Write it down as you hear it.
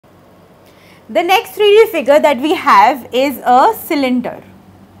The next 3D figure that we have is a cylinder.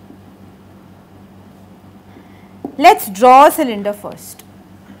 Let's draw a cylinder first.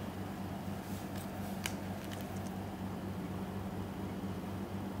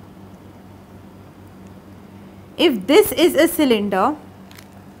 If this is a cylinder,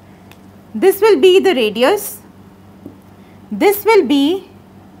 this will be the radius, this will be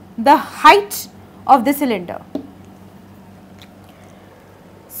the height of the cylinder.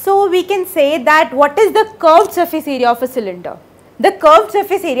 So we can say that what is the curved surface area of a cylinder? The curved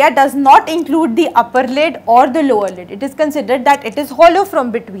surface area does not include the upper lid or the lower lid. It is considered that it is hollow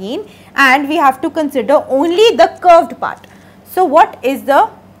from between and we have to consider only the curved part. So what is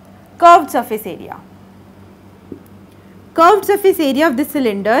the curved surface area? Curved surface area of the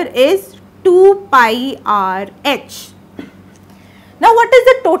cylinder is 2 pi r h. Now what is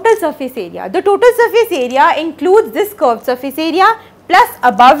the total surface area? The total surface area includes this curved surface area plus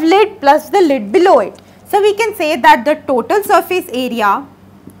above lid plus the lid below it. So we can say that the total surface area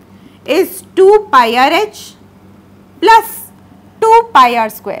is 2 pi r h plus 2 pi r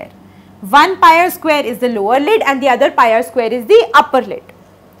square. 1 pi r square is the lower lid and the other pi r square is the upper lid.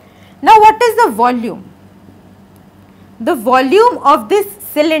 Now what is the volume? The volume of this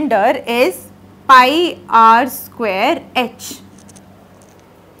cylinder is pi r square h.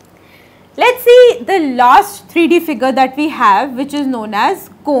 Let's see the last 3D figure that we have, which is known as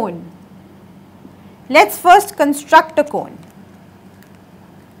cone. Let's first construct a cone.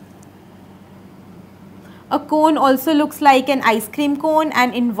 A cone also looks like an ice cream cone,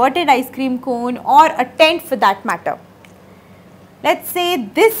 an inverted ice cream cone, or a tent for that matter. Let's say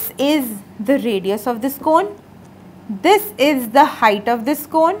this is the radius of this cone, this is the height of this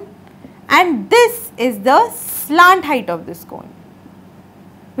cone, and this is the slant height of this cone,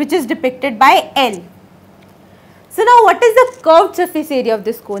 which is depicted by L. So now what is the curved surface area of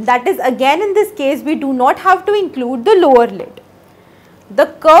this cone? That is, again in this case we do not have to include the lower lid. The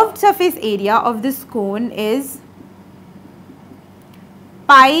curved surface area of this cone is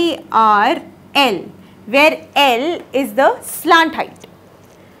pi r L, where L is the slant height.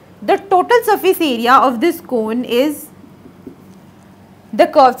 The total surface area of this cone is the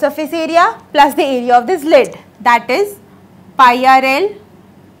curved surface area plus the area of this lid, that is pi r L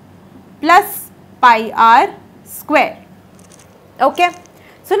plus pi r square. Okay.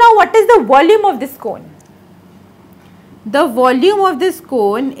 So now what is the volume of this cone? The volume of this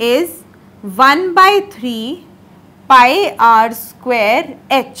cone is 1 by 3 pi r square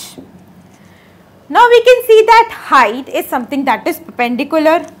h. Now we can see that height is something that is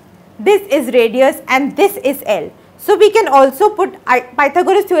perpendicular, this is radius and this is L. So we can also put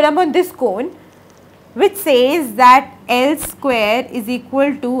Pythagorean theorem on this cone, which says that L square is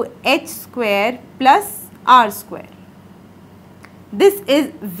equal to h square plus r square. This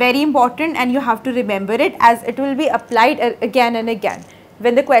is very important and you have to remember it, as it will be applied again and again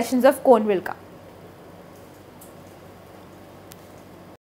when the questions of cone will come.